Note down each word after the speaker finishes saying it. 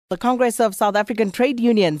The Congress of South African Trade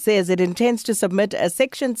Unions says it intends to submit a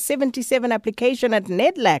Section 77 application at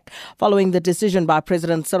NEDLAC following the decision by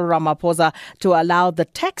President Cyril Ramaphosa to allow the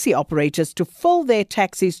taxi operators to fill their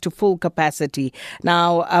taxis to full capacity.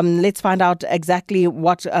 Now, let's find out exactly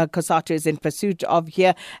what COSATU is in pursuit of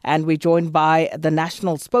here. And we're joined by the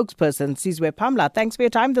national spokesperson, Sizwe Pamla. Thanks for your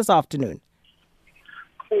time this afternoon.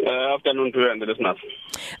 Afternoon to you and the listeners.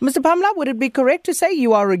 Mr. Pamla, would it be correct to say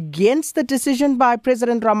you are against the decision by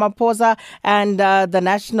President Ramaphosa and the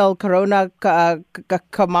National Corona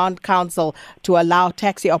Command Council to allow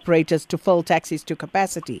taxi operators to fill taxis to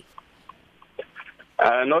capacity?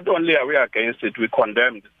 Not only are we against it, we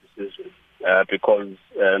condemn this decision because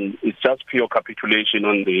it's just pure capitulation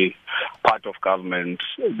on the part of government.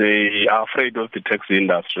 They are afraid of the taxi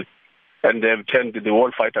industry. And they've turned the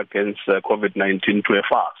whole fight against COVID-19 to a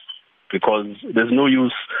farce because there's no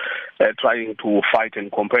use trying to fight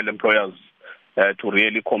and compel employers to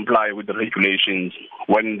really comply with the regulations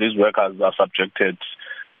when these workers are subjected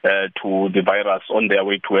to the virus on their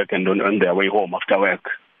way to work and on their way home after work.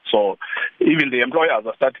 So even the employers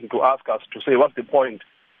are starting to ask us to say, what's the point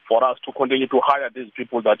for us to continue to hire these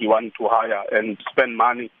people that you want to hire and spend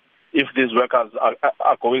money if these workers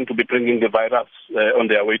are going to be bringing the virus on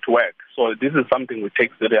their way to work. So this is something we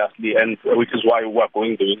take seriously, and which is why we are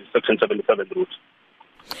going the Section 77 route.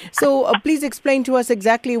 So please explain to us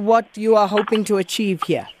exactly what you are hoping to achieve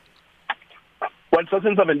here. Well,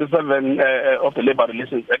 Section 77 of the Labour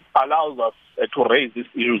Relations Act allows us to raise these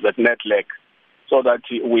issues at NEDLAC so that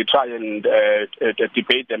we try and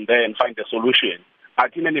debate them there and find a solution.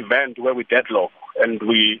 In an event where we deadlock and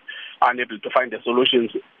we are unable to find the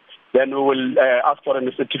solutions, then we will ask for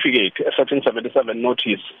a certificate, a Section 77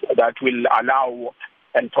 notice that will allow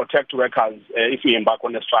and protect workers if we embark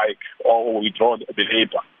on a strike or withdraw the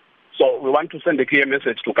labour. So we want to send a clear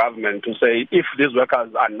message to government to say if these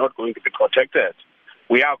workers are not going to be protected,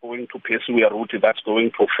 we are going to pursue a route that's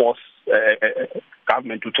going to force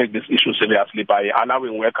government to take this issue seriously by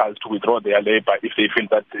allowing workers to withdraw their labour if they feel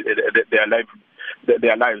that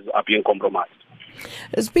their lives are being compromised.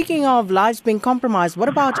 Speaking of lives being compromised, what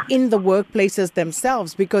about in the workplaces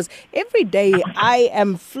themselves? Because every day I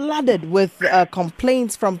am flooded with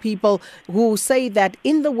complaints from people who say that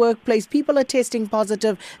in the workplace, people are testing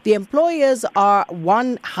positive. The employers are,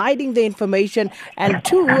 one, hiding the information, and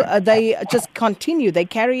two, they just continue. They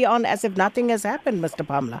carry on as if nothing has happened, Mr.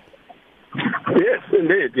 Pamla. Yes,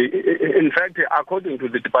 indeed. In fact, according to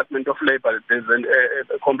the Department of Labour, there's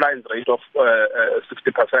a compliance rate of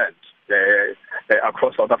 60%.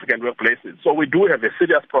 Across South African workplaces. So we do have a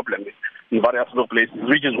serious problem in various workplaces,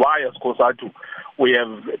 which is why, as COSATU, we've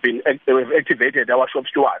activated our shop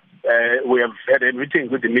stewards. We have had a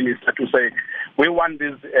meeting with the minister to say we want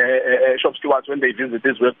these shop stewards, when they visit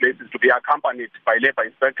these workplaces, to be accompanied by labour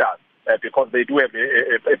inspectors because they do have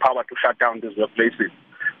a power to shut down these workplaces.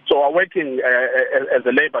 So we're working as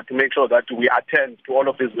a labour to make sure that we attend to all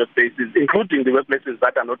of these workplaces, including the workplaces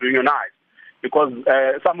that are not unionized. Because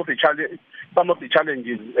some of the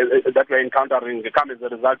challenges that we're encountering come as a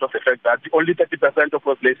result of the fact that only 30% of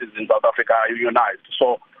workplaces in South Africa are unionized.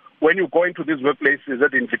 So when you go into these workplaces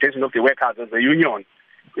at the invitation of the workers as a union,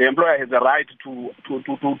 the employer has the right to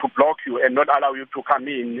block you and not allow you to come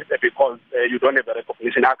in because you don't have a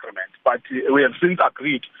recognition agreement. But we have since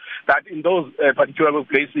agreed that in those particular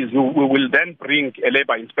workplaces, we will then bring a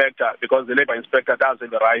labour inspector because the labour inspector does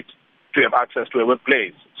have the right to have access to a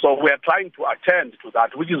workplace. So we are trying to attend to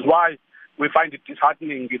that, which is why we find it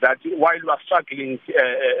disheartening that while we are struggling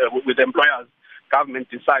with employers, government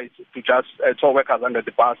decides to just throw workers under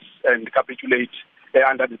the bus and capitulate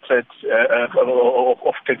under the threat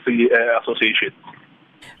of taxi associations.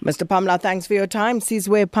 Mr. Pamla, thanks for your time.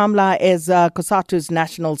 Sizwe Pamla is COSATU's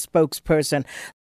national spokesperson.